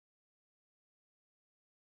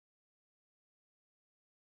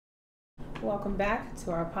Welcome back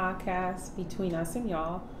to our podcast, Between Us and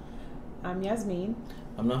Y'all. I'm Jaasmeen.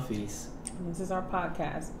 I'm Nafees. And this is our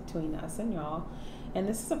podcast, Between Us and Y'all. And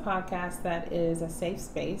this is a podcast that is a safe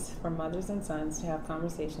space for mothers and sons to have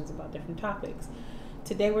conversations about different topics.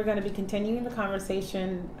 Today we're going to be continuing the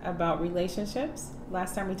conversation about relationships.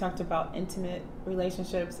 Last time we talked about intimate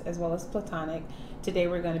relationships as well as platonic. Today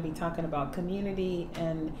we're going to be talking about community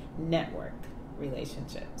and network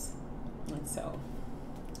relationships. And so,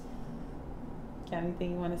 got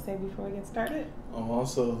anything you want to say before we get started?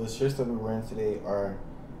 Also, the shirts that we're wearing today are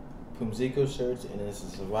Pumzico shirts, and it's a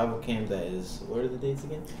survival camp that is, what are the dates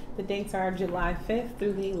again? The dates are July 5th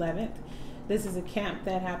through the 11th. This is a camp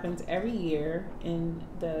that happens every year in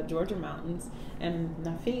the Georgia mountains, and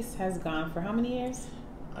Nafees has gone for how many years?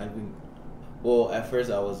 At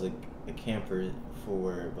first I was a camper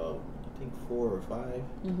for about, I think 4 or 5.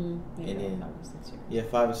 Mm-hmm. And then 5 or 6 years. Yeah,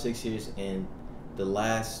 5 or 6 years, and the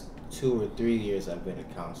last 2 or 3 years I've been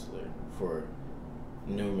a counselor for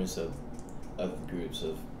numerous of groups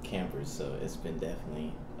of campers, so it's been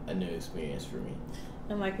definitely a new experience for me.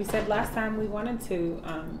 And like we said last time, we wanted to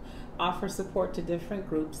offer support to different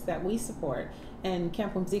groups that we support. And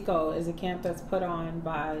Camp Pumzico is a camp that's put on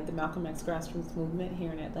by the Malcolm X grassroots movement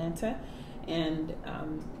here in Atlanta. And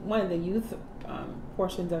one of the youth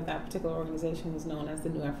portions of that particular organization is known as the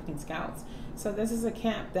New African Scouts. So this is a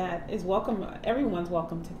camp that is welcome. Everyone's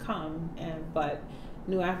welcome to come, but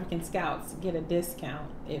New African Scouts get a discount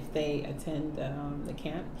if they attend the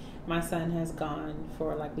camp. My son has gone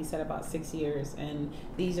for, like we said, about 6 years, and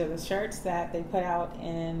these are the shirts that they put out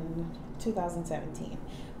in 2017.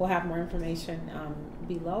 We'll have more information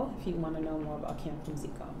below if you want to know more about Camp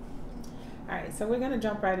Pumzico. All right, so we're going to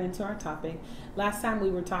jump right into our topic. Last time we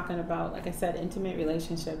were talking about, like I said, intimate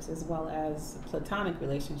relationships as well as platonic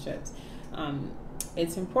relationships.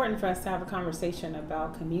 It's important for us to have a conversation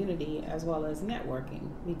about community as well as networking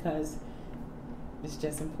because it's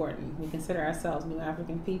just important. We consider ourselves New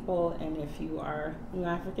African people, and if you are New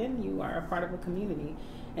African, you are a part of a community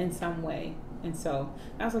in some way. And so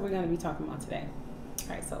that's what we're going to be talking about today. All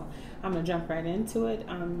right, so I'm going to jump right into it.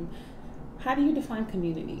 How do you define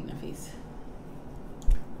community, Nafees?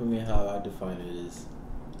 For me, how I define it is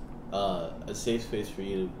a safe space for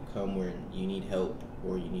you to come where you need help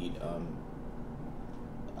or you need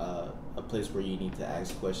a place where you need to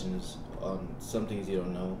ask questions on some things you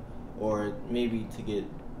don't know, or maybe to get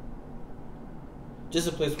just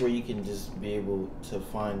a place where you can just be able to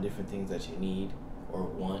find different things that you need or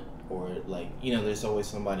want, or there's always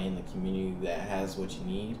somebody in the community that has what you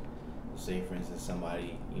need. Say, for instance,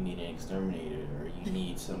 you need an exterminator, or you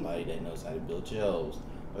need somebody that knows how to build shelves,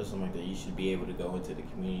 or something like that. You should be able to go into the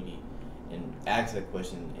community and ask that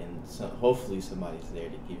question, and hopefully somebody's there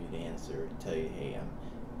to give you the answer, tell you, hey,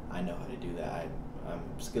 I know how to do that. I'm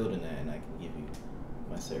skilled in that, and I can give you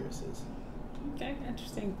my services. Okay,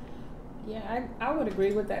 interesting. Yeah, I would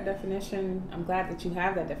agree with that definition. I'm glad that you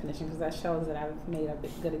have that definition because that shows that I've made a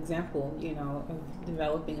good example, of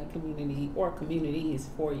developing a community or communities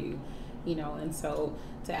for you, And so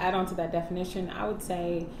to add on to that definition, I would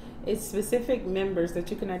say it's specific members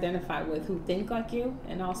that you can identify with who think like you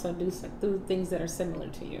and also do things that are similar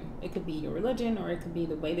to you. It could be your religion, or it could be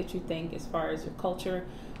the way that you think as far as your culture,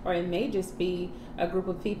 or it may just be a group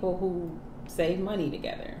of people who save money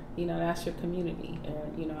together. That's your community.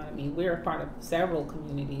 You know what I mean? We're a part of several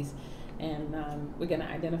communities, and we're going to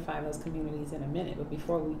identify those communities in a minute. But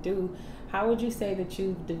before we do, how would you say that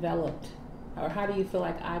you've developed, or how do you feel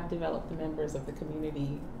like I've developed the members of the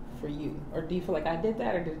community for you? Or do you feel like I did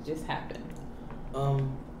that, or did it just happen?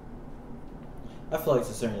 I feel like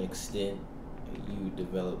to a certain extent you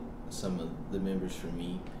develop some of the members for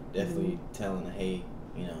me. Definitely telling, hey,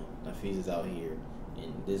 Nafees is out here,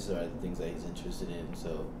 and these are the things that he's interested in.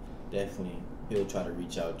 So definitely he'll try to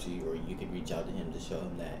reach out to you, or you can reach out to him to show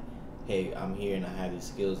him that, hey, I'm here and I have these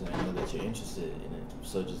skills and I know that you're interested in it.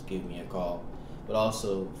 So just give me a call. But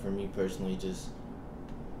also for me personally, just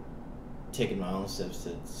taking my own steps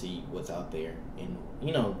to see what's out there and,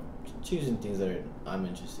 choosing things that I'm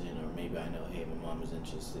interested in, or maybe I know, hey, my mom is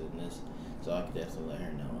interested in this, so I could definitely let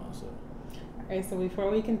her know also. All right, so before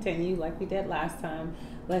we continue, like we did last time,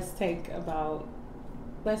 let's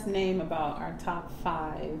name about our top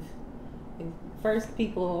 5 first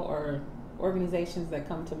people or organizations that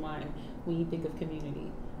come to mind when you think of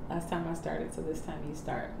community. Last time I started, so this time you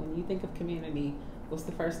start. When you think of community, what's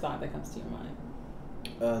the first thought that comes to your mind?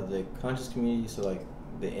 The conscious community, so like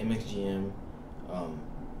the MXGM,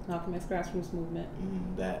 Malcolm X grassroots movement.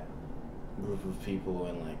 That group of people,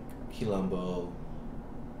 and like Quilombo,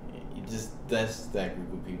 That's that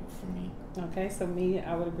group of people for me. Okay, so me,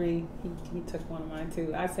 I would agree. He took one of mine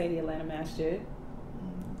too. I'd say the Atlanta Masjid.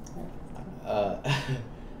 I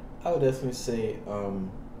would definitely say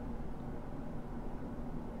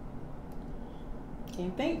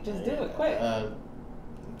Can't think. Just do it quick.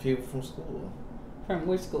 People from school. From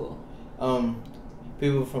which school?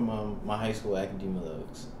 People from my high school, Academia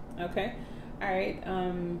Oaks. Okay. All right.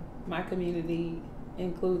 My community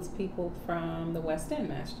includes people from the West End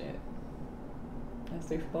Masjid. That's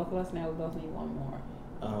three for both of us. Now we both need one more.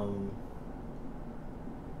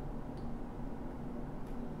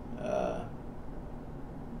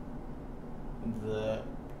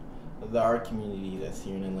 The art community that's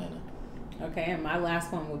here in Atlanta. Okay, and my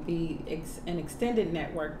last one would be an extended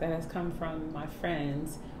network that has come from my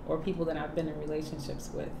friends or people that I've been in relationships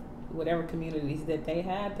with. Whatever communities that they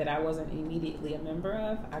had that I wasn't immediately a member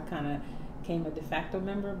of, I kind of became a de facto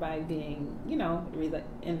member by being,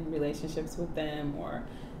 in relationships with them, or,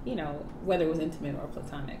 whether it was intimate or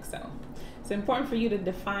platonic. So it's important for you to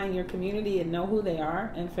define your community and know who they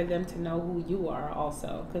are, and for them to know who you are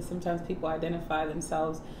also, because sometimes people identify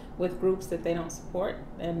themselves with groups that they don't support,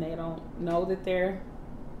 and they don't know that they're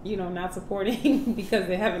not supporting because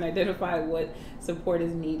they haven't identified what support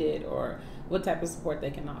is needed or what type of support they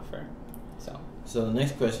can offer. So the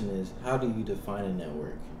next question is, how do you define a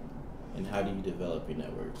network, and how do you develop your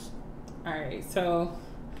networks? All right, so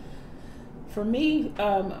for me,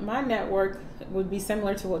 my network would be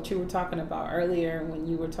similar to what you were talking about earlier when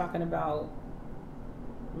you were talking about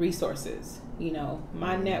resources.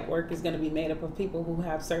 My network is going to be made up of people who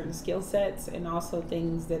have certain skill sets and also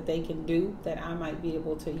things that they can do that I might be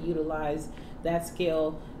able to utilize that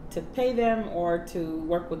skill to pay them or to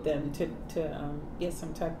work with them to get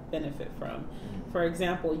some type of benefit from. For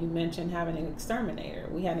example, you mentioned having an exterminator.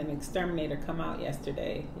 We had an exterminator come out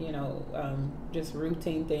yesterday, just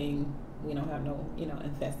routine thing. We don't have no,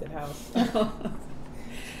 infested house.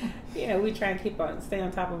 We try and stay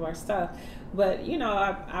on top of our stuff. But,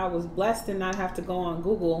 I was blessed to not have to go on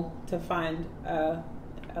Google to find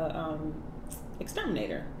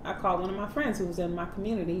exterminator. I called one of my friends who was in my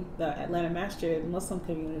community, the Atlanta Masjid Muslim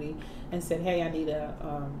community, and said, hey, I need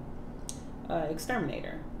a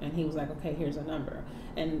exterminator. And he was like, okay, here's a number.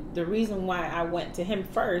 And the reason why I went to him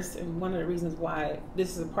first, and one of the reasons why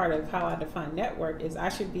this is a part of how I define network, is I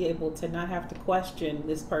should be able to not have to question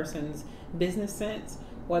this person's business sense,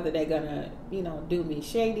 whether they're gonna, do me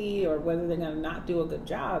shady or whether they're gonna not do a good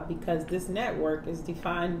job, because this network is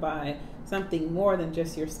defined by something more than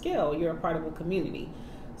just your skill. You're a part of a community.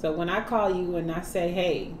 So when I call you and I say,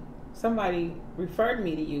 hey, somebody referred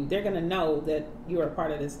me to you, they're gonna know that you're a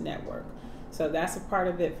part of this network. So that's a part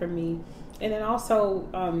of it for me. And then also,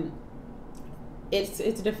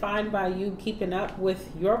 it's defined by you keeping up with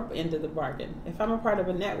your end of the bargain. If I'm a part of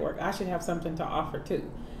a network, I should have something to offer too.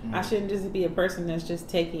 Mm-hmm. I shouldn't just be a person that's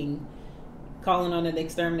just calling on the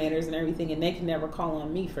exterminators and everything, and they can never call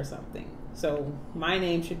on me for something. So my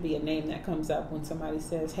name should be a name that comes up when somebody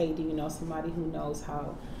says, hey, do you know somebody who knows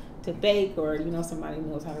how to bake, or somebody who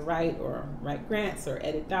knows how to write grants or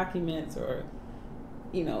edit documents, or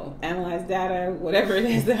analyze data, whatever it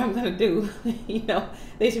is that I'm going to do.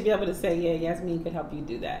 They should be able to say, yeah, Jaasmeen could help you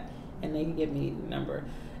do that, and they can give me the number.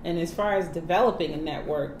 And as far as developing a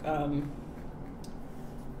network,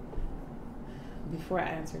 before I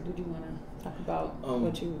answer, did you want to talk about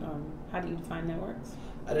how do you define networks?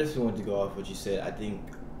 I just wanted to go off what you said. I think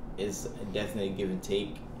it's definitely a give and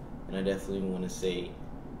take, and I definitely want to say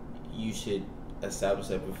you should establish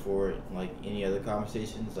that before like any other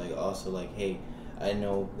conversations. Like also like, hey, I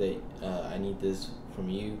know that I need this from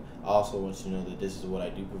you. I also want you to know that this is what I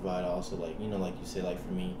do provide. Also, like like you said, like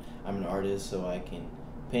for me, I'm an artist, so I can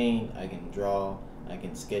paint, I can draw, I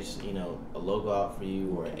can sketch, a logo out for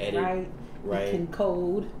you, or edit, right? You can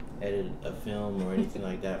code, edit a film or anything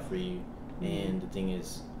like that for you. And the thing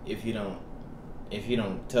is, if you don't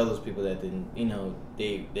tell those people that, then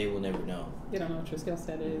they will never know. They don't know what your skill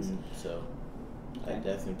set is. So okay. I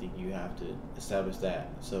definitely think you have to establish that.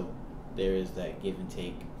 So there is that give and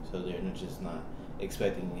take, so they're just not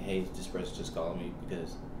expecting, hey, this person just called me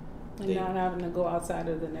because not having to go outside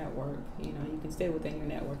of the network. You can stay within your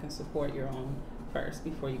network and support your own first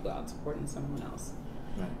before you go out supporting someone else.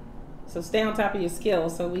 Right. So stay on top of your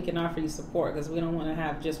skills so we can offer you support, because we don't want to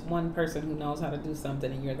have just one person who knows how to do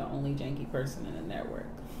something and you're the only janky person in the network.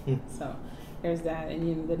 So there's that.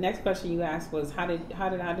 And the next question you asked was, how did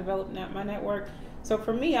I develop my network? So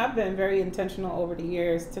for me, I've been very intentional over the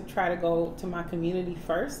years to try to go to my community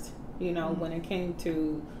first, when it came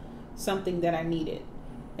to something that I needed.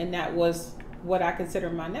 And that was what I consider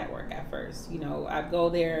my network at first. I'd go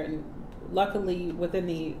there and luckily within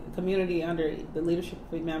the community under the leadership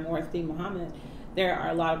of Imam Muhammad Muhammad, there are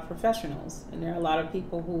a lot of professionals, and there are a lot of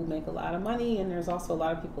people who make a lot of money, and there's also a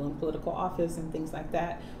lot of people in political office and things like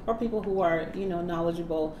that, or people who are,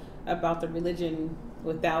 knowledgeable about the religion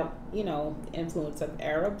without, influence of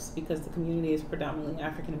Arabs, because the community is predominantly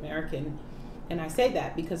African American. And I say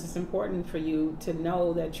that because it's important for you to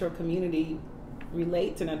know that your community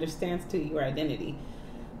relates and understands to your identity.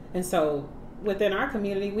 And so within our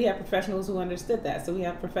community, we have professionals who understood that. So we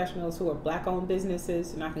have professionals who are black-owned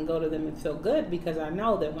businesses, and I can go to them and feel good because I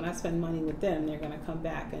know that when I spend money with them, they're going to come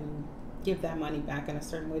back and give that money back in a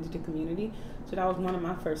certain way to the community. So that was one of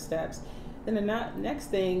my first steps. Then the next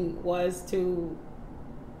thing was to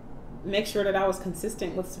make sure that I was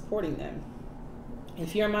consistent with supporting them.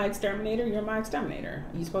 If you're my exterminator, you're my exterminator.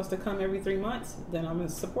 You're supposed to come every 3 months, then I'm going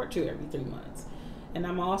to support you every 3 months. And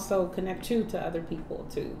I'm also connect you to other people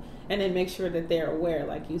too. And then make sure that they're aware,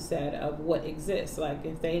 like you said, of what exists. Like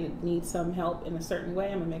if they need some help in a certain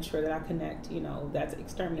way, I'm gonna make sure that I connect, that's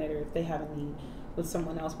exterminator if they have a need with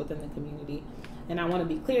someone else within the community. And I wanna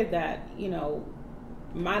be clear that,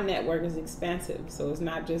 my network is expansive. So it's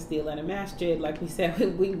not just the Atlanta Masjid. Like we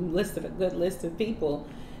said, we listed a good list of people.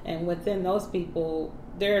 And within those people,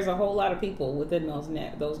 there's a whole lot of people within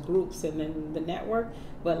those groups and then the network.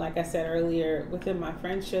 But like I said earlier, within my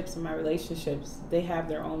friendships and my relationships, they have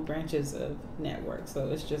their own branches of networks.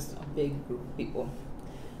 So it's just a big group of people.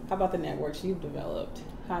 How about the networks you've developed?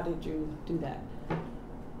 How did you do that?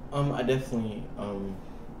 I definitely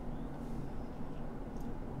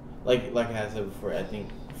like I said before, I think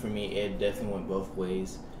for me it definitely went both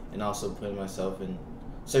ways, and also putting myself in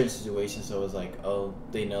certain situations, so it was like, oh,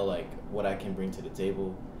 they know like what I can bring to the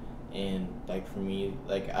table. And like for me,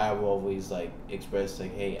 like I've always like expressed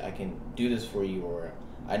like, hey, I can do this for you, or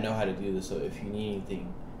I know how to do this, so if you need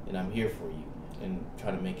anything, then I'm here for you. And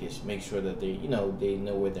try to make sure that they they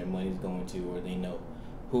know where their money's going to, or they know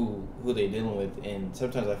who they're dealing with. And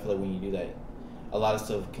sometimes I feel like when you do that, a lot of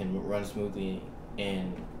stuff can run smoothly,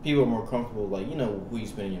 and people are more comfortable like who you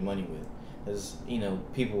spending your money with. Because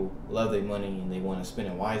people love their money and they want to spend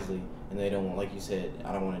it wisely, and they don't want, like you said,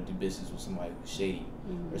 I don't want to do business with somebody who's shady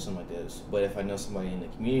or something like this. But if I know somebody in the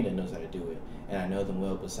community that knows how to do it, and I know them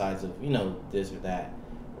well, besides of this or that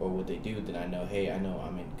or what they do, then I know, hey, I know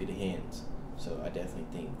I'm in good hands. So I definitely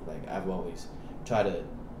think like I've always tried to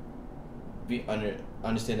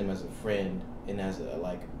understand them as a friend and as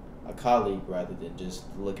a colleague, rather than just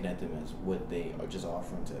looking at them as what they are just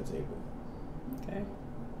offering to the table. Okay.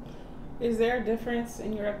 Is there a difference,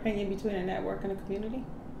 in your opinion, between a network and a community?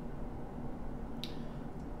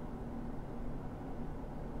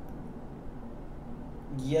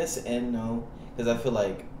 Yes and no, because I feel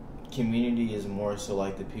like community is more so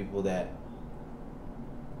like the people that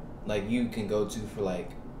like you can go to for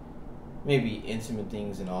like maybe intimate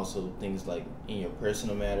things, and also things like in your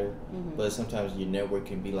personal matter. But sometimes your network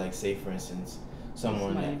can be like, say for instance,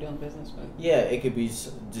 someone you're doing business with. Yeah, it could be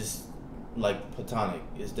just like platonic.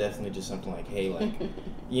 It's definitely just something like, hey, like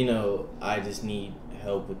I just need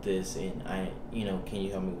help with this, and can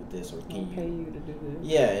you help me with this, or can you pay you to do this?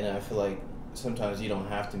 Yeah, and I feel like sometimes you don't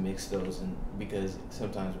have to mix those, and because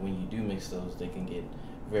sometimes when you do mix those, they can get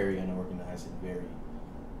very unorganized and very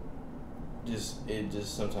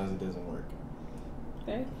sometimes it doesn't work.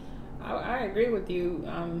 Okay, I agree with you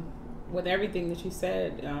with everything that you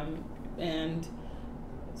said, and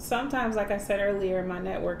sometimes, like I said earlier, my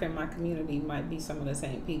network and my community might be some of the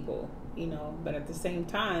same people, but at the same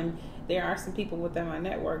time, there are some people within my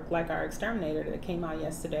network, like our exterminator that came out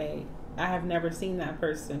yesterday. I have never seen that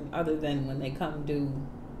person other than when they come do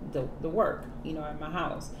the work, at my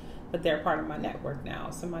house. But they're part of my network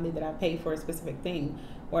now, somebody that I pay for a specific thing.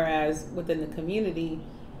 Whereas within the community,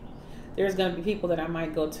 there's going to be people that I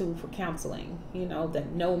might go to for counseling,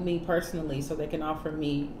 that know me personally, so they can offer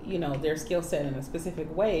me, their skill set in a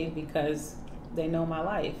specific way because they know my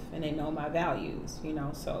life and they know my values,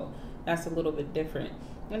 so that's a little bit different.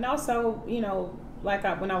 And also,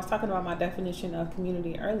 when I was talking about my definition of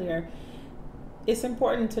community earlier, it's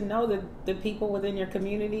important to know that the people within your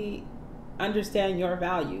community understand your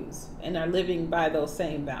values and are living by those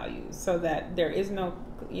same values, so that there is no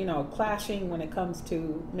clashing when it comes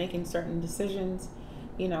to making certain decisions,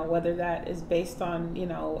 whether that is based on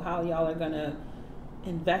how y'all are gonna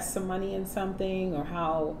invest some money in something, or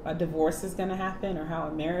how a divorce is gonna happen, or how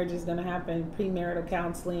a marriage is gonna happen, premarital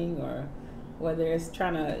counseling, or whether it's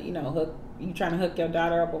trying to hook your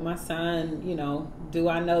daughter up with my son. Do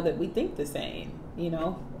I know that we think the same,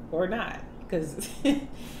 or not? Because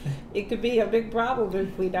it could be a big problem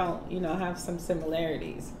if we don't, have some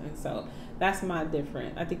similarities. And so that's my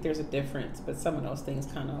different. I think there's a difference, but some of those things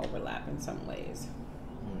kind of overlap in some ways.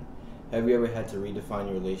 Have you ever had to redefine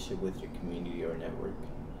your relationship with your community or network?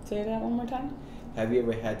 Say that one more time. Have you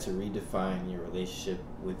ever had to redefine your relationship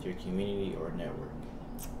with your community or network?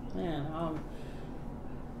 Man,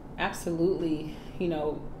 absolutely. You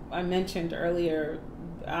know, I mentioned earlier,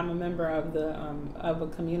 I'm a member of a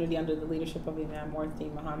community under the leadership of Imam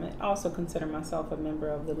Morthy Muhammad. I also consider myself a member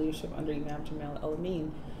of the leadership under Imam Jamal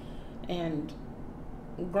El-Amin. And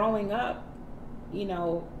growing up, you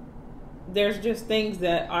know, there's just things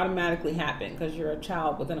that automatically happen because you're a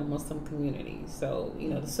child within a Muslim community. So, you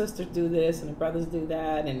know, the sisters do this and the brothers do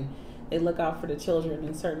that, and they look out for the children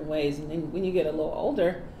in certain ways. And then when you get a little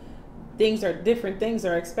older, different things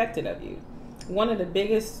are expected of you. One of the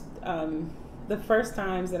biggest, the first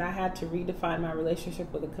times that I had to redefine my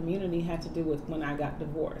relationship with a community had to do with when I got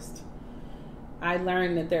divorced. I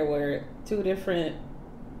learned that there were two different,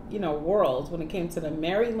 you know, worlds when it came to the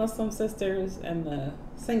married Muslim sisters and the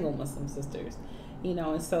single Muslim sisters, you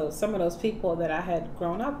know. And so some of those people that I had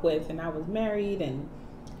grown up with, and I was married, and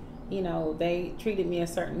you know, they treated me a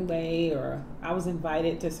certain way, or I was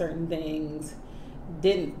invited to certain things,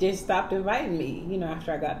 just stopped inviting me, you know,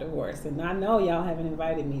 after I got divorced. And I know y'all haven't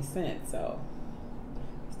invited me since, so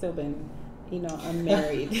still been, you know,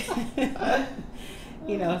 unmarried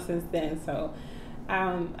you know, since then. So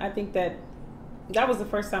I think that was the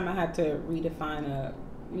first time I had to redefine a,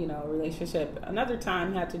 you know, relationship. Another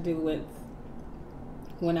time had to do with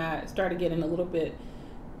when I started getting a little bit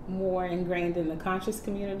more ingrained in the conscious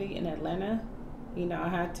community in Atlanta. You know, I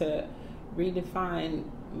had to redefine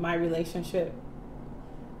my relationship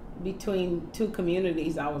between two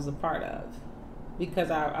communities I was a part of,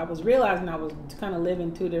 because I was realizing I was kind of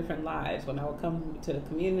living two different lives. When I would come to the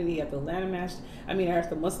community at the Atlanta Mass, at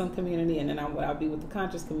the Muslim community, and then I'd be with the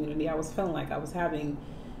conscious community, I was feeling like I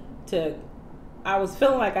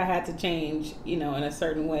feeling like I had to change, you know, in a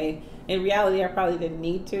certain way. In reality, I probably didn't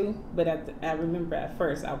need to, but I remember at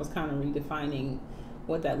first I was kind of redefining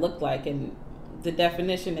what that looked like, and the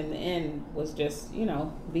definition in the end was just, you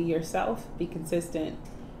know, be yourself, be consistent,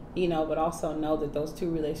 you know, but also know that those two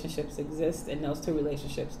relationships exist, and those two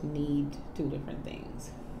relationships need two different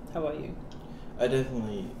things. How about you? I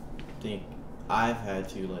definitely think I've had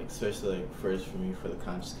to, like, especially like first for me, for the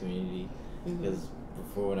conscious community, because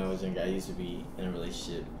before, when I was younger, I used to be in a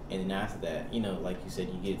relationship, and then after that, you know, like you said,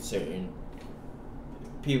 you get certain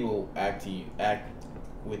people act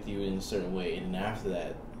with you in a certain way, and then after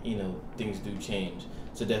that, you know, things do change.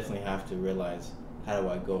 So definitely have to realize, how do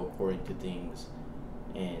I go according to things,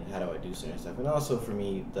 and how do I do certain stuff. And also for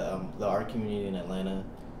me, the art community in Atlanta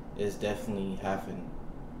is definitely having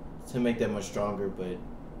to make that much stronger. But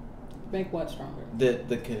make what stronger?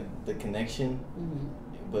 The connection.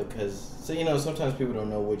 Because, so, you know, sometimes people don't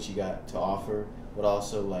know what you got to offer, but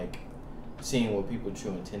also, like, seeing what people's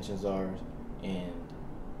true intentions are, and,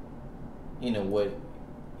 you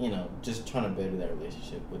know, just trying to better that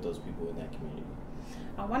relationship with those people in that community.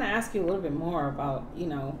 I want to ask you a little bit more about, you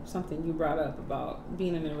know, something you brought up about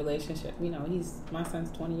being in a relationship. You know, my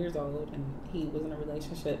son's 20 years old, and he was in a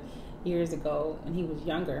relationship years ago, and he was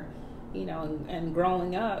younger, you know, and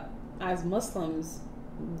growing up as Muslims,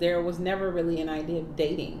 there was never really an idea of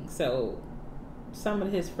dating. So some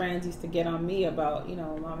of his friends used to get on me about, you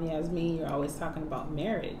know, Mommy Jaasmeen, you're always talking about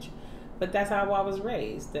marriage. But that's how I was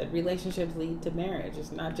raised, that relationships lead to marriage.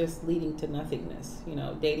 It's not just leading to nothingness, you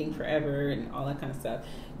know, dating forever and all that kind of stuff.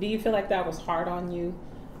 Do you feel like that was hard on you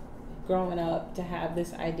growing up, to have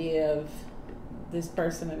this idea of this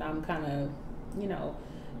person that I'm kind of, you know,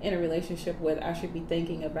 in a relationship with, I should be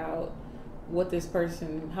thinking about what this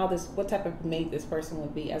person, what type of mate this person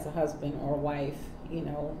would be as a husband or wife, you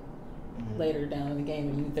know, later down in the game,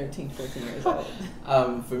 when you're 13, 14 years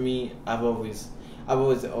old? For me, I've always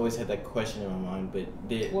had that question in my mind. But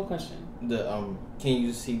what question? Can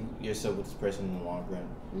you see yourself with this person in the long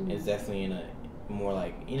run? It's definitely in a more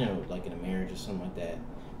like, you know, like in a marriage or something like that.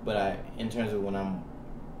 But in terms of when I'm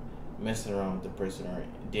messing around with the person or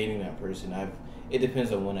dating that person, it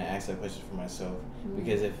depends on when I ask that question for myself.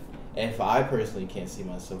 Because if I personally can't see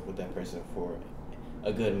myself with that person for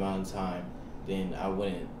a good amount of time, then I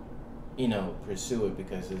wouldn't, you know, pursue it,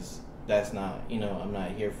 because that's not, you know, I'm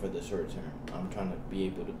not here for the short term. I'm trying to be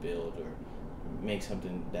able to build or make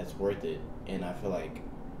something that's worth it. And I feel like,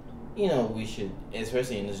 you know, we should,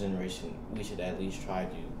 especially in this generation, we should at least try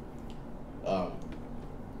to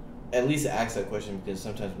at least ask that question, because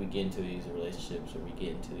sometimes we get into these relationships, or we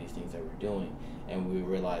get into these things that we're doing, and we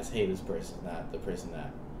realize, hey, this person's not the person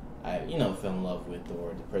that I, you know, fell in love with,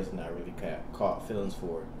 or the person that I really caught feelings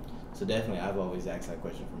for. So definitely, I've always asked that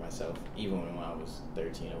question for myself, even when I was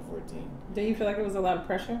 13 or 14. Do you feel like it was a lot of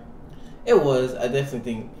pressure? It was. I definitely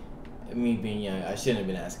think, me being young, I shouldn't have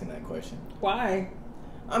been asking that question. Why?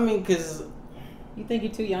 I mean, because... You think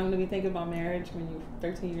you're too young to be thinking about marriage when you're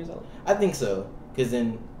 13 years old? I think so. Because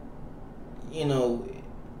then, you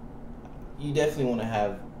definitely want to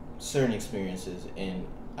have certain experiences. And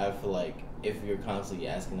I feel like if you're constantly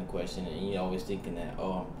asking the question and you're always thinking that,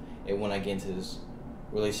 when I get into this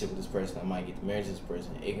relationship with this person, I might get to marry this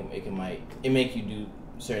person, it make you do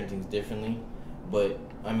certain things differently. But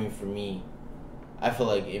I mean, for me, I feel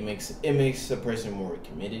like it makes a person more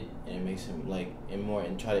committed, and it makes him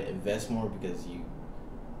and try to invest more, because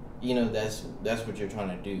that's what you're trying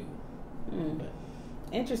to do. But.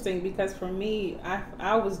 Interesting, because for me,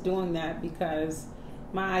 I was doing that because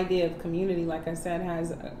my idea of community, like I said,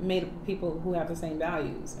 has made up of people who have the same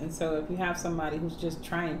values. And so if you have somebody who's just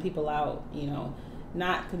trying people out,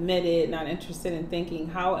 not committed, not interested in thinking,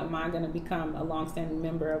 how am I going to become a longstanding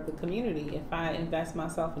member of the community? If I invest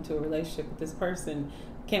myself into a relationship with this person,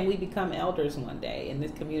 can we become elders one day in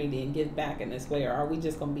this community and give back in this way? Or are we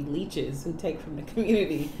just going to be leeches who take from the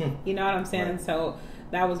community? You know what I'm saying? Right. So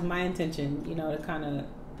that was my intention, to kind of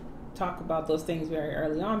talk about those things very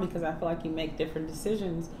early on, because I feel like you make different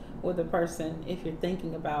decisions with a person if you're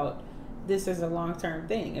thinking about this as a long-term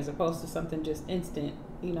thing, as opposed to something just instant.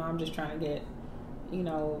 I'm just trying to get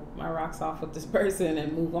my rocks off with this person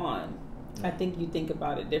and move on. I think you think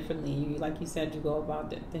about it differently. Like you said, you go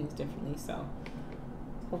about things differently. So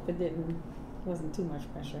hope it wasn't too much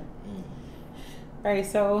pressure. All right,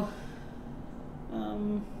 so let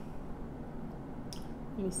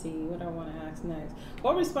me see what I want to ask next.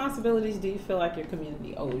 What responsibilities do you feel like your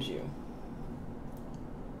community owes you?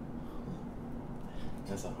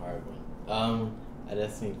 That's a hard one. I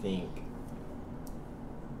definitely think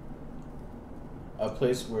a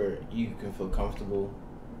place where you can feel comfortable.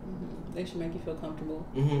 Mm-hmm. They should make you feel comfortable.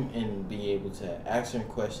 Mm-hmm. And be able to ask certain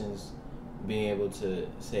questions, being able to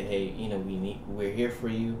say, hey, we're here for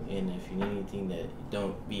you, and if you need anything, that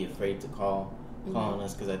don't be afraid to call on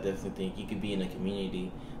us, because I definitely think you could be in a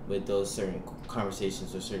community with those certain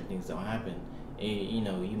conversations or certain things don't happen, and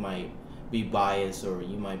you might be biased, or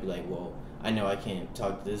you might be like, well, I know I can't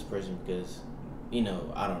talk to this person because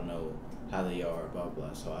I don't know how they are, blah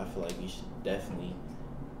blah. So I feel like you should definitely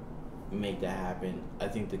make that happen. I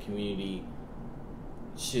think the community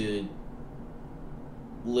should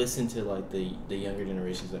listen to the younger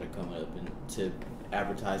generations that are coming up, and to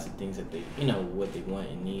advertise the things that they what they want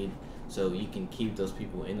and need, so you can keep those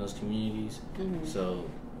people in those communities. Mm-hmm. So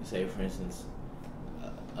say, for instance,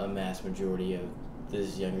 a mass majority of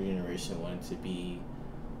this younger generation wanted to be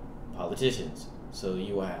politicians, so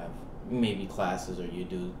you will have maybe classes, or you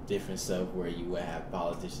do different stuff where you will have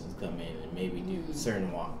politicians come in and maybe do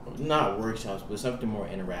certain not workshops, but something more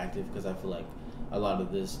interactive, because I feel like a lot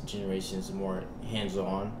of this generation is more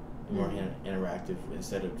hands-on, more interactive,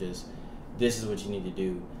 instead of just, this is what you need to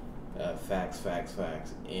do, facts,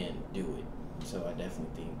 and do it. So I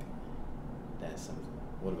definitely think that's something.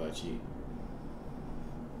 What about you?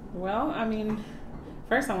 Well, I mean,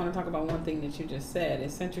 first I want to talk about one thing that you just said.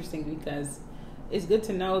 It's interesting because it's good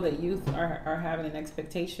to know that youth are having an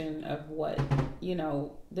expectation of what,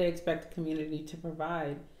 they expect the community to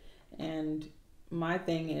provide. And my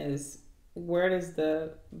thing is, where does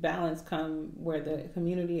the balance come where the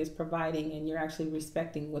community is providing and you're actually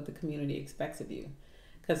respecting what the community expects of you?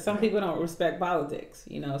 Because some people don't respect politics,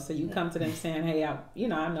 so you come to them saying, hey, I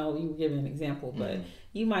know you were giving an example, but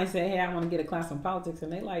you might say, hey, I want to get a class on politics.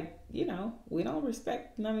 And they like, we don't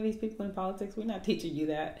respect none of these people in politics. We're not teaching you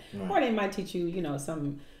that. Right. Or they might teach you,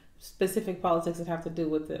 some specific politics that have to do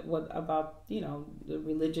with the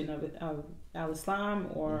religion of al-Islam,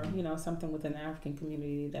 or something within the African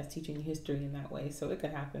community that's teaching history in that way. So it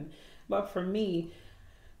could happen. But for me,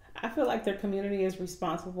 I feel like their community is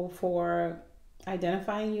responsible for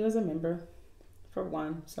identifying you as a member, for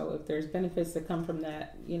one. So if there's benefits that come from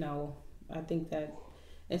that, I think that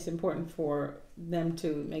it's important for them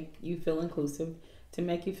to make you feel inclusive, to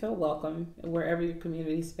make you feel welcome wherever your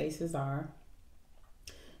community spaces are,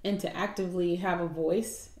 and to actively have a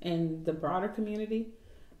voice in the broader community.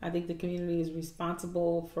 I think the community is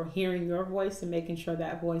responsible for hearing your voice and making sure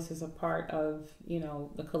that voice is a part of,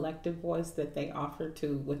 the collective voice that they offer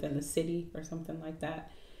to within the city or something like that,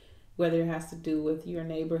 whether it has to do with your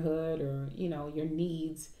neighborhood or, your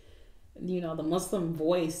needs. The Muslim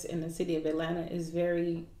voice in the city of Atlanta is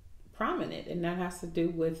very prominent, and that has to do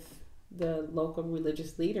with the local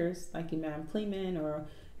religious leaders like Imam Pleman, or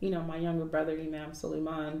my younger brother Imam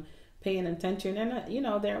Suleiman, paying attention,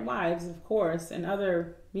 and their wives, of course, and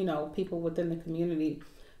other people within the community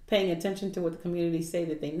paying attention to what the community say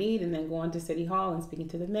that they need, and then going to City Hall and speaking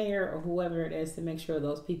to the mayor or whoever it is to make sure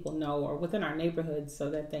those people know, or within our neighborhoods,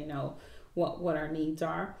 so that they know what our needs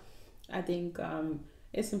are. I think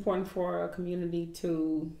it's important for a community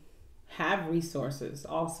to have resources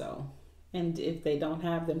also, and if they don't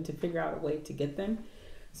have them, to figure out a way to get them,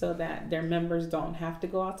 so that their members don't have to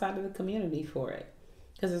go outside of the community for it.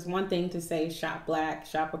 Because it's one thing to say shop black,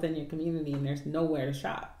 shop within your community, and there's nowhere to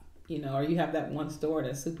shop, or you have that one store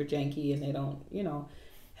that's super janky and they don't,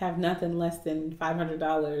 have nothing less than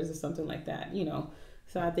 $500 or something like that,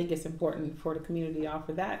 So I think it's important for the community to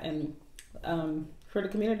offer that, and for the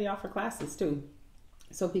community to offer classes too,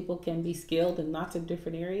 so people can be skilled in lots of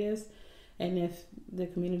different areas. And if the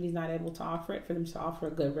community is not able to offer it, for them to offer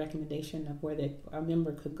a good recommendation of where a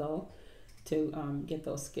member could go to get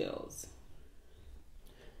those skills.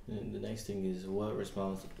 And the next thing is, what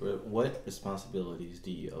responsibilities do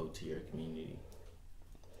you owe to your community?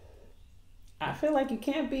 I feel like you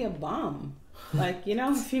can't be a bum. Like,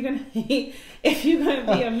 if you're gonna be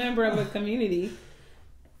a member of a community,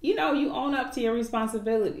 you own up to your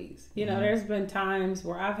responsibilities. There's been times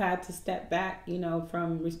where I've had to step back,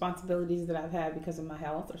 from responsibilities that I've had because of my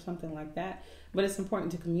health or something like that. But it's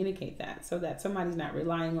important to communicate that, so that somebody's not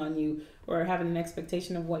relying on you or having an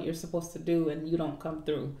expectation of what you're supposed to do and you don't come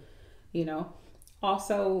through,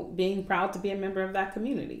 Also, being proud to be a member of that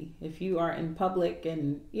community. If you are in public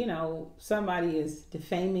and, somebody is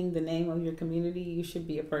defaming the name of your community, you should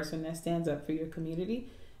be a person that stands up for your community,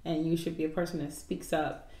 and you should be a person that speaks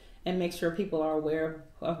up and make sure people are aware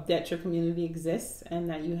of that your community exists, and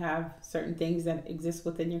that you have certain things that exist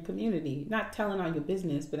within your community. Not telling all your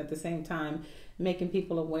business, but at the same time, making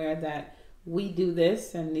people aware that we do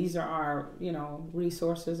this and these are our,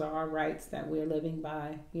 resources or our rights that we're living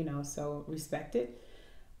by, so respect it.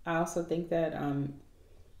 I also think that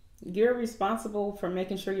you're responsible for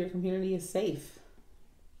making sure your community is safe.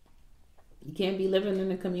 You can't be living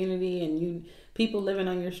in a community and people living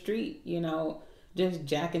on your street, just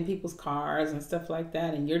jacking people's cars and stuff like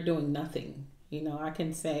that, and you're doing nothing. I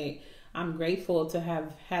can say I'm grateful to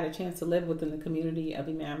have had a chance to live within the community of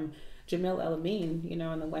Imam Jamil El-Amin,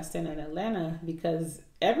 in the West End of Atlanta, because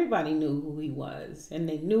everybody knew who he was, and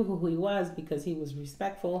they knew who he was because he was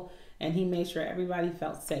respectful and he made sure everybody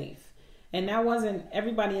felt safe. And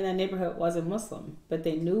everybody in that neighborhood wasn't Muslim, but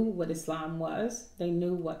they knew what Islam was. They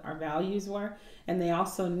knew what our values were. And they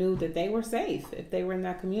also knew that they were safe if they were in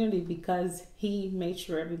that community, because he made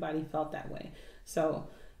sure everybody felt that way. So,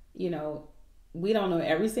 we don't know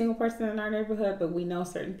every single person in our neighborhood, but we know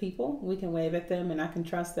certain people. We can wave at them, and I can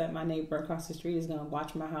trust that my neighbor across the street is going to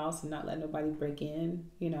watch my house and not let nobody break in,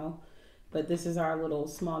 But this is our little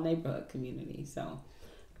small neighborhood community. So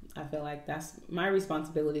I feel like that's my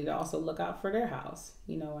responsibility, to also look out for their house,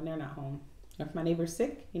 when they're not home. Or if my neighbor's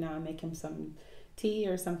sick, I make him some tea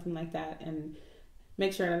or something like that, and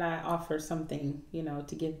make sure that I offer something,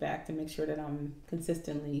 to give back, to make sure that I'm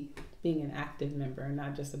consistently being an active member and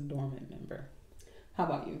not just a dormant member. How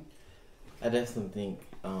about you? I definitely think,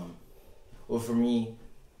 for me,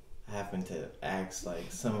 I happen to ask,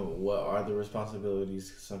 some of what are the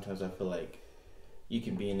responsibilities. Sometimes I feel like you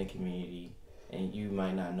can be in the community and you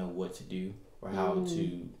might not know what to do or how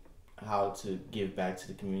to give back to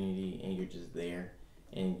the community, and you're just there,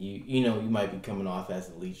 and you might be coming off as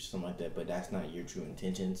a leech or something like that, but that's not your true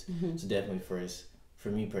intentions. Mm-hmm. So definitely for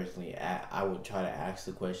me personally, I would try to ask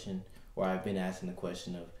the question, or I've been asking the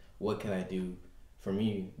question of, what can I do for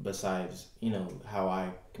me besides how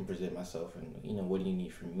I can present myself, and what do you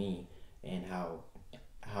need from me, and how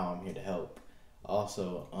I'm here to help.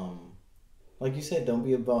 Also, like you said, don't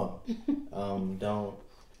be a bum.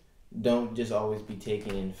 Don't just always be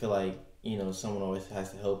taken and feel like someone always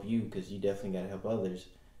has to help you, because you definitely gotta help others.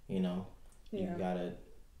 You gotta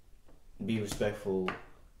be respectful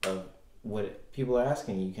of what people are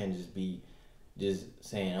asking. You can't just be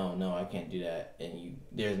saying, "Oh no, I can't do that," and you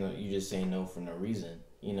just saying no for no reason.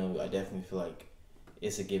 I definitely feel like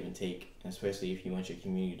it's a give and take, especially if you want your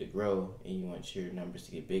community to grow and you want your numbers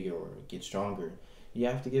to get bigger or get stronger. You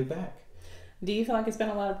have to give back. Do you feel like it's been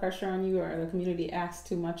a lot of pressure on you, or the community asks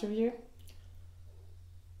too much of you?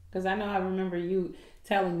 Because I know I remember you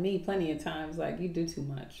telling me plenty of times, like, you do too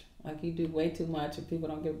much. Like, you do way too much and people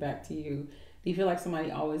don't give back to you. Do you feel like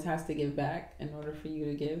somebody always has to give back in order for you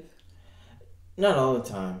to give? Not all the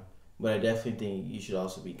time, but I definitely think you should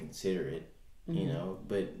also be considerate,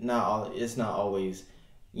 but it's not always,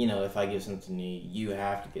 if I give something to you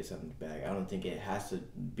have to get something back. I don't think it has to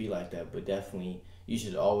be like that, but definitely you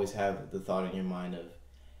should always have the thought in your mind of,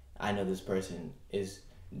 I know this person is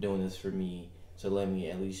doing this for me, to let me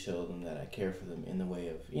at least show them that I care for them in the way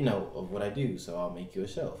of, of what I do. So I'll make you a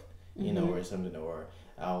shelf, or something, or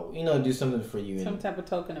I'll, do something for you. Some type of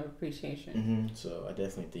token of appreciation. Mm-hmm. So I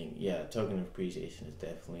definitely think, token of appreciation is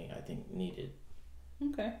definitely, I think, needed.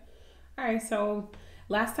 Okay. All right. So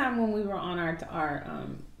last time when we were on our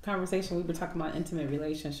conversation, we were talking about intimate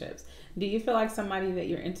relationships. Do you feel like somebody that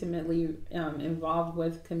you're intimately involved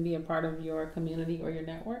with can be a part of your community or your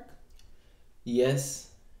network? Yes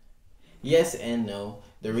and no.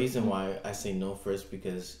 The reason why I say no first,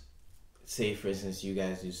 because say for instance you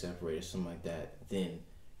guys do separate or something like that, then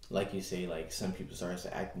like you say, like some people start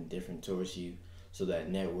acting different towards you, so that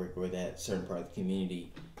network or that certain part of the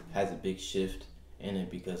community has a big shift in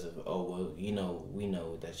it because of, we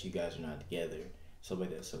know that you guys are not together, stuff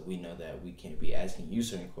like that. So we know that we can't be asking you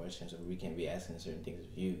certain questions, or we can't be asking certain things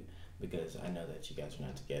of you, because I know that you guys are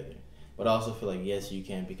not together. But I also feel like, yes, you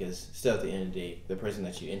can, because still at the end of the day, the person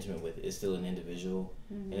that you're intimate with is still an individual,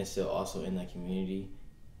 and it's still also in that community.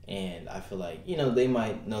 And I feel like, they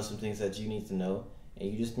might know some things that you need to know,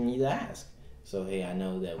 and you just need to ask. So, hey, I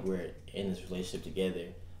know that we're in this relationship together,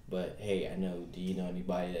 but hey, do you know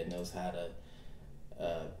anybody that knows how to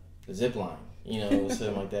zip line,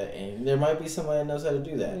 something like that? And there might be somebody that knows how to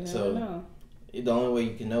do that. So the only way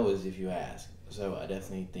you can know is if you ask. So I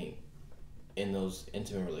definitely think in those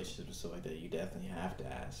intimate relationships and stuff like that, you definitely have to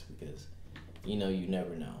ask, because you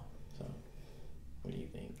never know. So what do you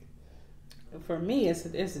think? For me,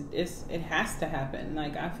 it has to happen.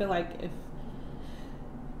 Like, I feel like if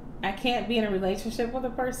I can't be in a relationship with a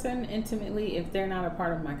person intimately if they're not a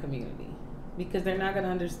part of my community, because they're not going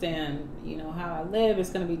to understand, how I live. It's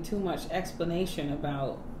going to be too much explanation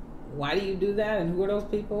about why do you do that, and who are those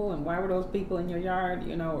people, and why were those people in your yard,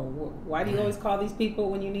 or why do you always call these people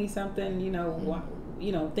when you need something,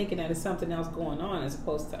 thinking that it's something else going on, as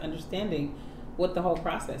opposed to understanding what the whole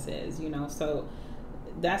process is, so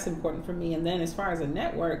that's important for me. And then as far as a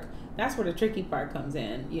network, that's where the tricky part comes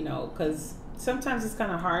in, because sometimes it's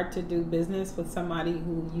kind of hard to do business with somebody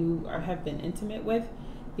who you have been intimate with,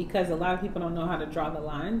 because a lot of people don't know how to draw the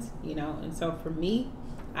lines, and so for me,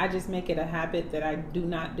 I just make it a habit that I do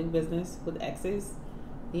not do business with exes,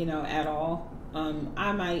 at all.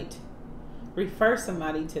 I might refer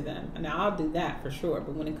somebody to them, and I'll do that for sure.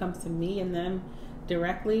 But when it comes to me and them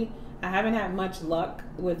directly, I haven't had much luck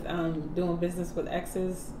with doing business with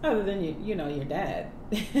exes, other than your dad.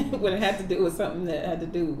 When it had to do with something that had to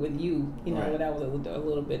do with you, right. That was a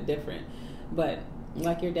little bit different. But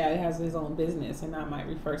like, your dad has his own business, and I might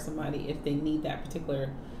refer somebody if they need that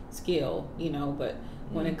particular skill, But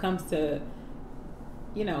when it comes to,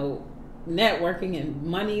 networking and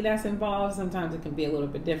money that's involved, sometimes it can be a little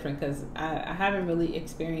bit different, because I haven't really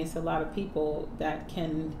experienced a lot of people that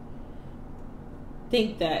can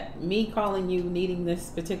think that me calling you needing this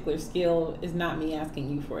particular skill is not me asking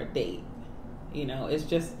you for a date. It's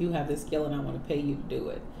just, you have this skill and I want to pay you to do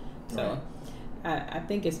it. So right. I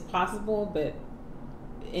think it's possible, but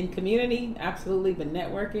in community, absolutely. But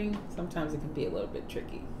networking, sometimes it can be a little bit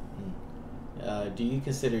tricky. Do you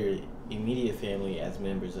consider immediate family as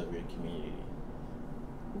members of your community?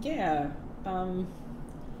 Yeah,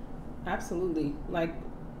 absolutely. Like,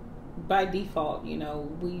 by default,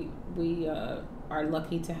 we are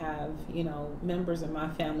lucky to have, members of my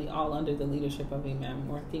family all under the leadership of Imam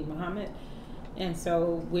Murthy Muhammad. And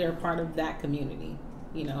so we're part of that community,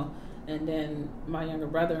 And then my younger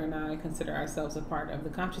brother and I consider ourselves a part of the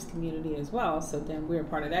conscious community as well. So then we're a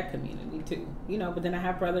part of that community too, But then I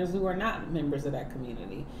have brothers who are not members of that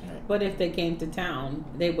community. Right. But if they came to town,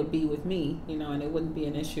 they would be with me, and it wouldn't be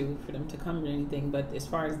an issue for them to come or anything. But as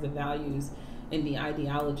far as the values and the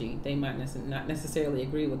ideology, they might not necessarily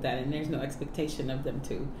agree with that, and there's no expectation of them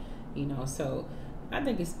to, So I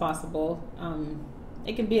think it's possible.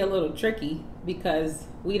 It can be a little tricky because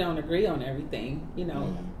we don't agree on everything,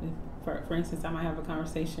 For instance, I might have a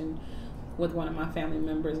conversation with one of my family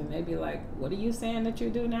members, and they'd be like, "What are you saying that you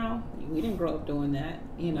do now? We didn't grow up doing that,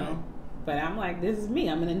 Right. But I'm like, this is me.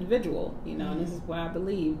 I'm an individual, and this is what I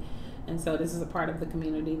believe, and so this is a part of the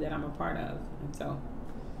community that I'm a part of, and so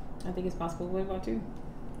I think it's possible. What about you?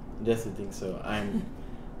 Definitely think so.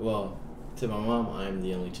 To my mom, I'm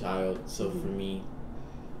the only child, so for me,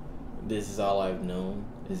 this is all I've known.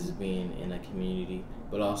 This is being in a community,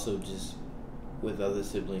 but also just with other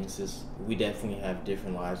siblings, we definitely have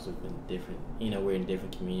different lives. We've been different, we're in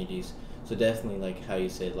different communities. So definitely, like how you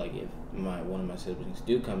said, like if one of my siblings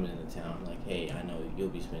do come into town, like, hey, I know you'll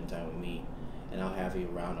be spending time with me, and I'll have you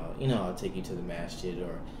around. I'll take you to the masjid,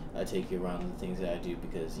 or I'll take you around the things that I do,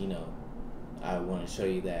 because I want to show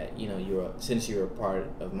you that since you're a part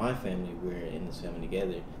of my family, we're in this family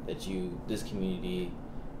together. That this community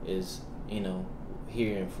is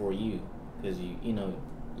here and for you, because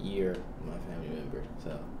you're my family member.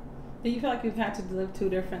 So. Do you feel like you've had to live two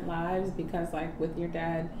different lives because, like, with your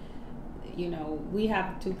dad, we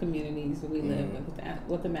have two communities that we live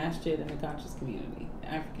with the masjid and the conscious community, the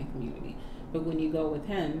African community. But when you go with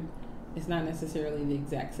him, it's not necessarily the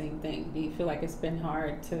exact same thing. Do you feel like it's been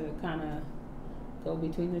hard to kind of go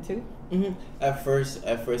between the two? Mm-hmm. At first,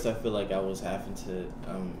 I feel like I was having to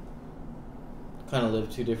kind of live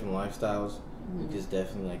two different lifestyles, because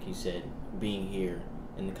definitely, like you said, being here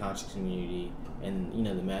in the conscious community and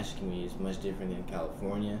the masjid community is much different than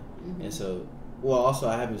California, and so. Well, also,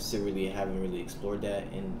 I haven't really explored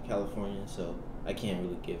that in California, so I can't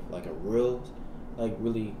really give like a real, like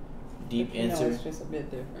really deep answer. It's just a bit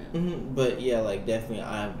different. Mm-hmm. But yeah, like definitely,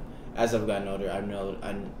 as I've gotten older, I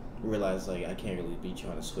realized like I can't really be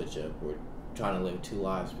trying to switch up or trying to live two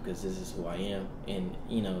lives, because this is who I am, and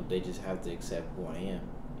they just have to accept who I am,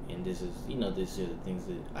 and this is these are the things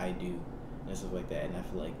that I do and stuff like that, and I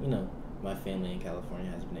feel like my family in California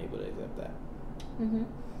has been able to accept that. Mm-hmm.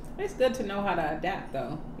 It's good to know how to adapt,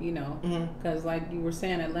 though, because like you were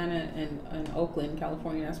saying, Atlanta and Oakland,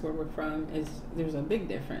 California, that's where we're from, there's a big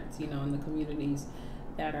difference, in the communities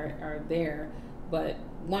that are there. But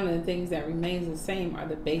one of the things that remains the same are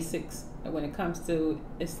the basics when it comes to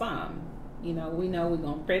Islam. We know we're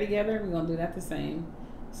going to pray together, we're going to do that the same.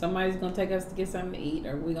 Somebody's going to take us to get something to eat,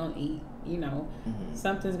 or we're going to eat.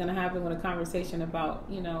 Something's going to happen with a conversation about,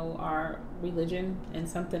 our religion, and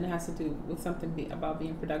something that has to do with about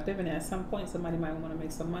being productive. And at some point, somebody might want to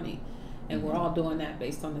make some money. And we're all doing that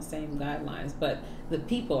based on the same guidelines. But the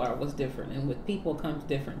people are what's different. And with people comes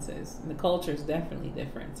differences. And the culture is definitely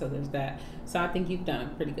different. So there's that. So I think you've done a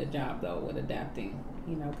pretty good job, though, with adapting,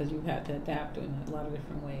 because you've had to adapt in a lot of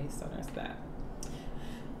different ways. So there's that.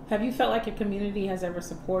 Have you felt like your community has ever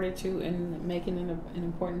supported you in making an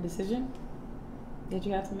important decision that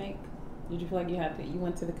you had to make? Did you feel like you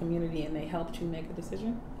went to the community and they helped you make a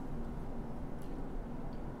decision?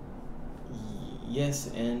 Yes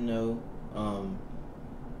and no.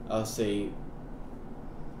 I'll say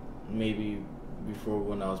maybe before,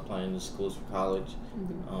 when I was applying to schools for college,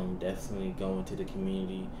 definitely going to the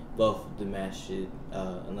community, both the masjid,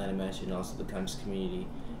 Atlanta masjid, and also the conscious community,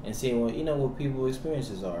 and seeing what people's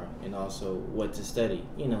experiences are, and also what to study.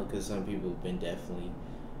 Because some people have been definitely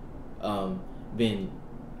been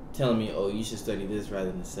telling me, oh, you should study this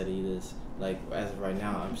rather than study this. Like, as of right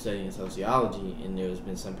now, I'm studying sociology, and there's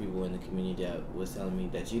been some people in the community that was telling me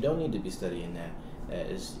that you don't need to be studying that. That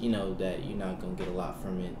is, that you're not gonna get a lot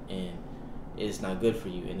from it, and it's not good for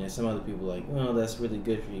you. And there's some other people like, that's really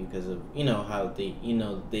good for you because of how they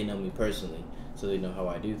they know me personally, so they know how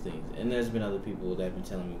I do things. And there's been other people that have been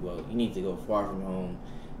telling me, well, you need to go far from home,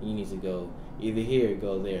 you need to go either here or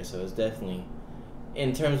go there. So it's definitely,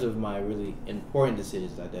 in terms of my really important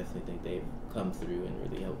decisions, I definitely think they've come through and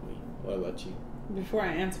really helped me. What about you? Before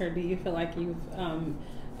I answer, do you feel like you've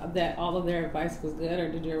that all of their advice was good,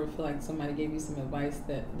 or did you ever feel like somebody gave you some advice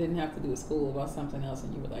that didn't have to do with school, about something else,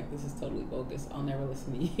 and you were like, this is totally bogus, I'll never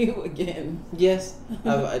listen to you again? Yes,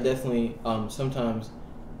 I definitely, sometimes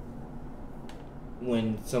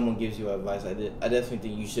when someone gives you advice, I definitely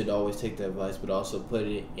think you should always take the advice, but also put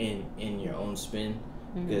it in your own spin,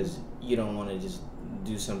 because you don't want to just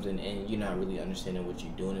do something and you're not really understanding what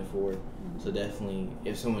you're doing it for. So definitely,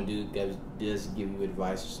 if someone does give you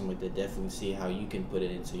advice or something like that, definitely see how you can put it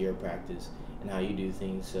into your practice and how you do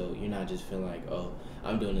things, so you're not just feeling like, oh,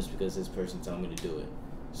 I'm doing this because this person told me to do it.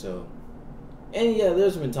 So, and yeah,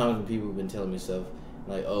 there's been times when people have been telling me stuff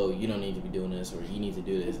like, oh, you don't need to be doing this, or you need to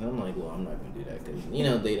do this, and I'm like, well, I'm not going to do that, because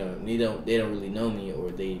they don't really know me, or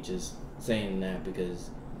they just saying that because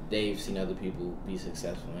they've seen other people be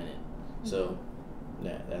successful in it. So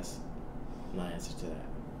that's my answer to that.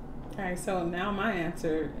 All right, so now my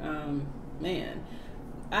answer,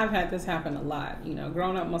 I've had this happen a lot.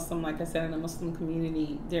 Growing up Muslim, like I said, in the Muslim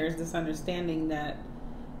community, there's this understanding that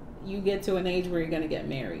you get to an age where you're going to get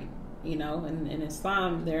married. And in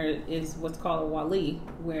Islam, there is what's called a wali,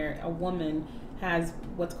 where a woman has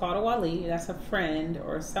what's called a wali. That's a friend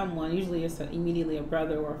or someone. Usually it's immediately a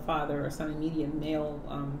brother or a father or some immediate male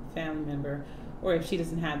family member. Or if she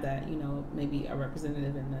doesn't have that, maybe a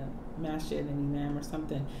representative in the masjid, an imam or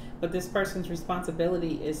something. But this person's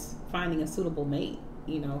responsibility is finding a suitable mate,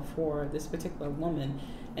 for this particular woman.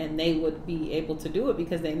 And they would be able to do it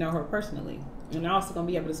because they know her personally. And they're also going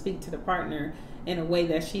to be able to speak to the partner in a way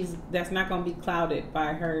that's not going to be clouded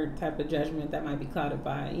by her type of judgment, that might be clouded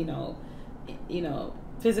by,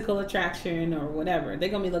 physical attraction or whatever. They're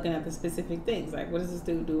going to be looking at the specific things. Like, what does this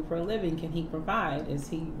dude do for a living? Can he provide? Is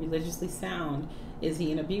he religiously sound? Is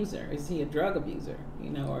he an abuser? Is he a drug abuser?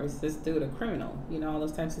 Or is this dude a criminal? All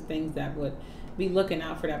those types of things that would be looking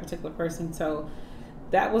out for that particular person. So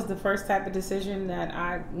that was the first type of decision that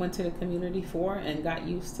I went to the community for and got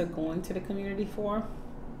used to going to the community for.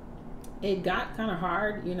 It got kind of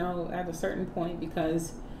hard, at a certain point,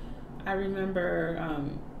 because I remember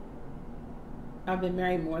I've been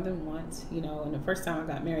married more than once, and the first time I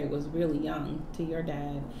got married was really young to your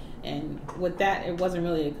dad. And with that, it wasn't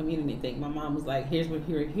really a community thing. My mom was like, here's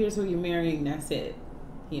who you're marrying, that's it,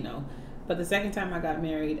 But the second time I got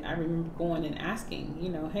married, I remember going and asking,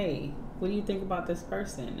 hey, what do you think about this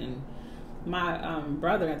person? And my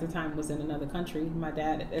brother at the time was in another country. My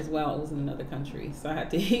dad as well was in another country. So I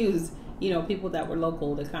had to use, people that were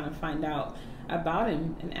local to kind of find out about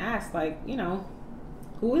him and ask, like,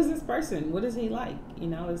 who is this person? What is he like?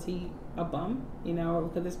 Is he a bum? Or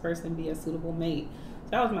could this person be a suitable mate?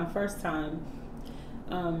 So that was my first time.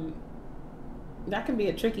 That can be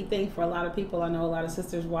a tricky thing for a lot of people. I know a lot of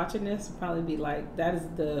sisters watching this will probably be like, that is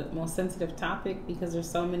the most sensitive topic, because there's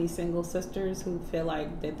so many single sisters who feel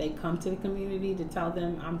like that they come to the community to tell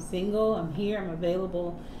them, I'm single, I'm here, I'm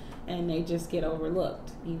available, and they just get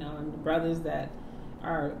overlooked, and the brothers that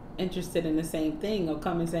are interested in the same thing will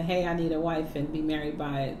come and say, hey, I need a wife, and be married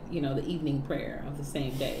by, the evening prayer of the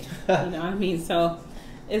same day. You know what I mean? So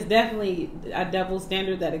it's definitely a double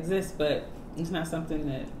standard that exists, but it's not something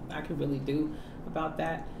that I could really do about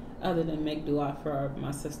that other than make dua for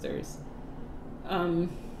my sisters.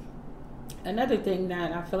 Another thing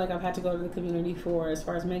that I feel like I've had to go to the community for as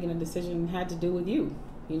far as making a decision had to do with you,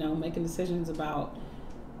 making decisions about,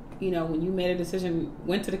 when you made a decision,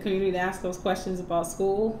 went to the community to ask those questions about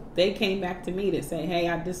school, they came back to me to say, hey,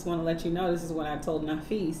 I just want to let you know this is what I told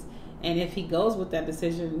Nafees. And if he goes with that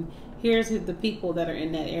decision, here's the people that are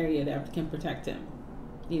in that area that can protect him.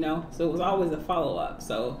 So it was always a follow-up.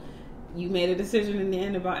 So you made a decision in the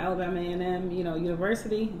end about Alabama A&M,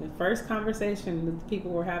 University. The first conversation that the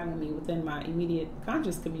people were having with me within my immediate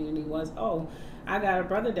conscious community was, oh, I got a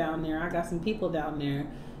brother down there. I got some people down there.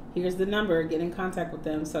 Here's the number. Get in contact with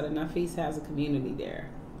them so that Nafees has a community there.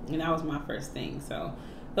 And that was my first thing. So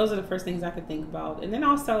those are the first things I could think about. And then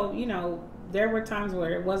also, there were times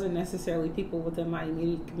where it wasn't necessarily people within my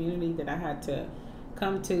immediate community that I had to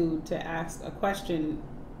come to ask a question.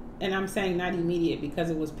 And I'm saying not immediate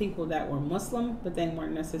because it was people that were Muslim, but they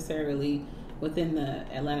weren't necessarily within the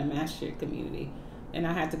Atlanta Masjid community. And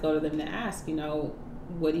I had to go to them to ask,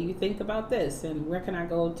 what do you think about this? And where can I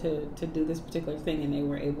go to do this particular thing? And they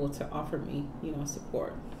were able to offer me,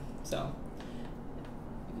 support. So,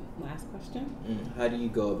 last question. How do you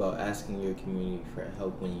go about asking your community for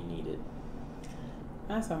help when you need it?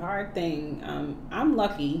 That's a hard thing. I'm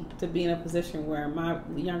lucky to be in a position where my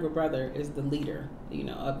younger brother is the leader,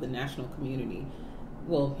 of the national community.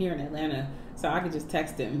 Well, here in Atlanta, so I could just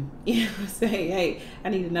text him, say, hey, I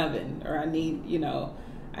need an oven, or I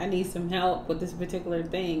need some help with this particular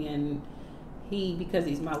thing. And he, because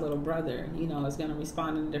he's my little brother, is going to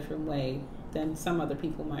respond in a different way than some other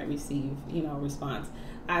people might receive, a response.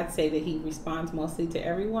 I'd say that he responds mostly to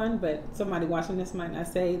everyone, but somebody watching this might not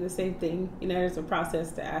say the same thing. There's a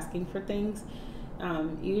process to asking for things,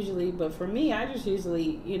 usually. But for me, I just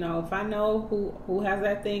usually, if I know who has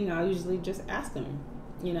that thing, I'll usually just ask them,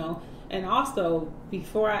 And also,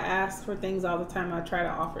 before I ask for things all the time, I try to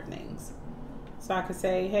offer things. So I could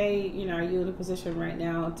say, hey, are you in a position right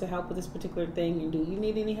now to help with this particular thing? And do you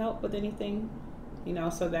need any help with anything?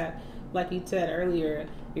 So that, like you said earlier,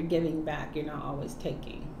 you're giving back. You're not always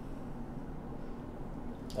taking.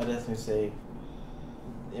 I definitely say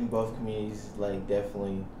in both communities, like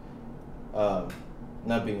definitely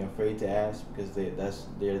not being afraid to ask, because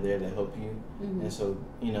they're there to help you. Mm-hmm. And so,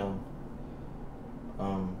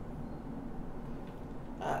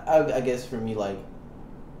 I guess for me, like,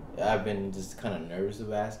 I've been just kind of nervous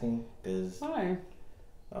of asking because. Why?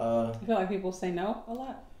 You feel like people say no a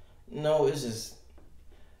lot? No, it's just.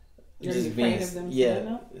 You're just being afraid of them saying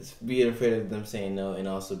no? It's being afraid of them saying no, and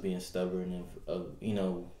also being stubborn of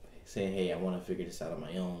saying, hey, I want to figure this out on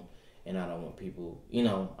my own, and I don't want people,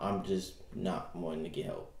 I'm just not wanting to get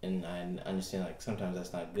help. And I understand, like, sometimes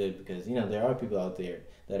that's not good because, there are people out there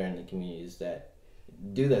that are in the communities that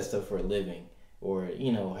do that stuff for a living or,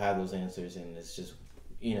 have those answers, and it's just,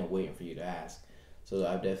 waiting for you to ask. So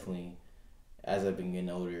I've definitely, as I've been getting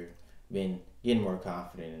older, been getting more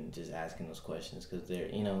confident in just asking those questions because they're,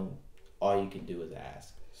 all you can do is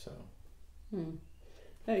ask. So.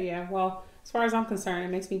 Oh, yeah. Well, as far as I'm concerned, it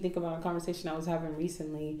makes me think about a conversation I was having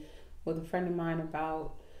recently with a friend of mine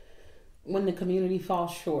about when the community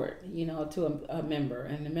falls short, to a member,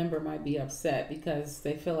 and the member might be upset because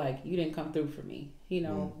they feel like you didn't come through for me.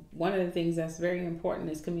 One of the things that's very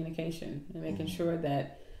important is communication and making sure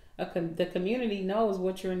that the community knows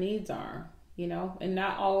what your needs are, and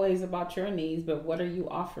not always about your needs, but what are you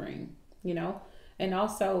offering, and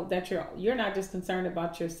also that you're not just concerned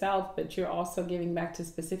about yourself, but you're also giving back to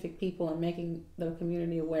specific people and making the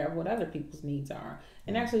community aware of what other people's needs are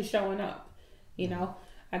and actually showing up,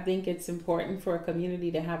 I think it's important for a community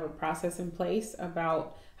to have a process in place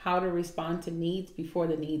about how to respond to needs before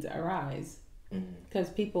the needs arise. Because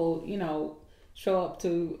people, show up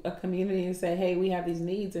to a community and say, hey, we have these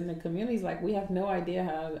needs. And the community's like, we have no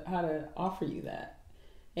idea how to offer you that.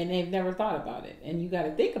 And they've never thought about it. And you got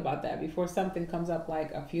to think about that before something comes up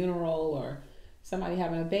like a funeral or somebody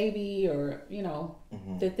having a baby or,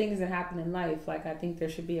 the things that happen in life. Like, I think there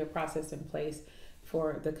should be a process in place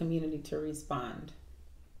for the community to respond.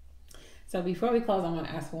 So before we close, I want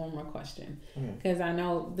to ask one more question, because I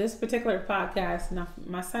know this particular podcast,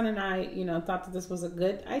 my son and I, thought that this was a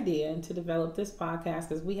good idea and to develop this podcast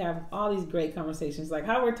because we have all these great conversations. Like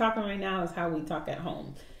how we're talking right now is how we talk at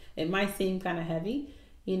home. It might seem kind of heavy,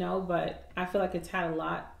 but I feel like it's had a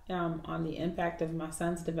lot on the impact of my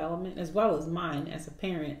son's development as well as mine as a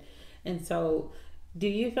parent. And so do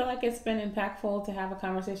you feel like it's been impactful to have a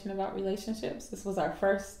conversation about relationships? This was our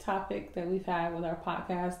first topic that we've had with our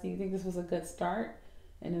podcast. Do you think this was a good start?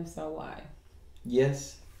 And if so, why?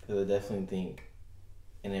 Yes, because I definitely think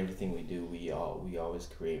in everything we do, we always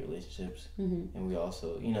create relationships. And we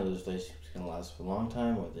also, those relationships can last for a long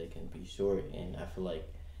time or they can be short. And I feel like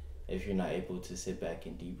if you're not able to sit back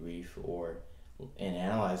and debrief and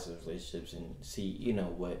analyze those relationships and see,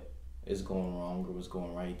 what is going wrong or what's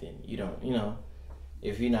going right, then you don't,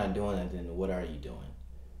 if you're not doing that, then what are you doing?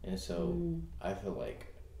 And so I feel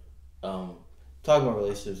like talking about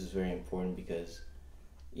relationships is very important because,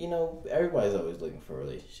 everybody's always looking for a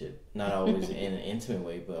relationship. Not always in an intimate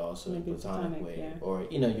way, but also in a platonic way. Yeah. Or,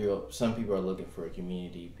 some people are looking for a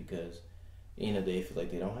community because, they feel like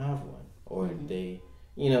they don't have one. Or they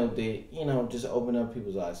just open up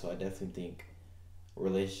people's eyes. So I definitely think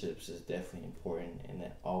relationships is definitely important and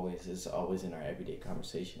that it's always in our everyday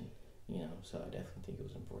conversation. So I definitely think it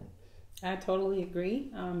was important. I totally agree.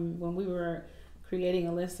 When we were creating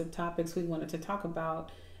a list of topics we wanted to talk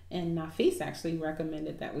about, and Nafees actually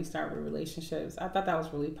recommended that we start with relationships, I thought that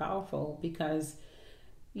was really powerful because,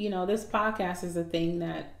 this podcast is a thing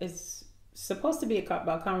that is supposed to be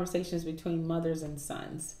about conversations between mothers and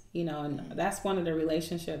sons, and that's one of the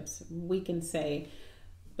relationships we can say.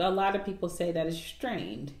 A lot of people say that is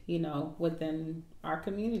strained, within our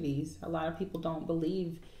communities. A lot of people don't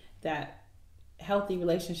believe that healthy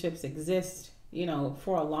relationships exist,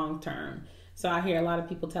 for a long term. So I hear a lot of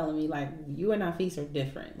people telling me like, you and Nafees are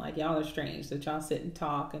different. Like y'all are strange that y'all sit and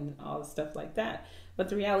talk and all the stuff like that. But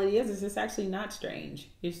the reality is it's actually not strange.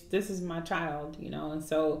 This is my child, and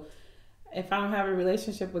so if I don't have a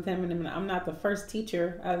relationship with him and I'm not the first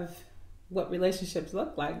teacher of what relationships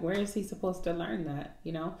look like, where is he supposed to learn that,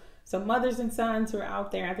 So mothers and sons who are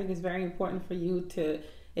out there, I think it's very important for you to,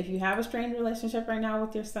 if you have a strained relationship right now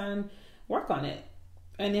with your son, work on it.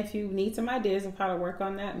 And if you need some ideas of how to work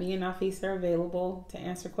on that, me and Nafees are available to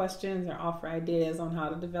answer questions or offer ideas on how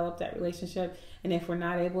to develop that relationship. And if we're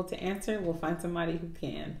not able to answer, we'll find somebody who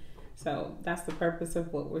can. So that's the purpose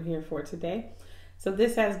of what we're here for today. So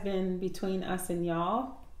this has been Between Us and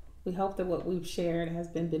Y'all. We hope that what we've shared has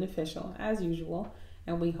been beneficial as usual.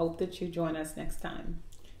 And we hope that you join us next time.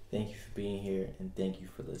 Thank you for being here and thank you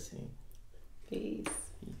for listening. Peace.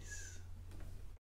 Peace.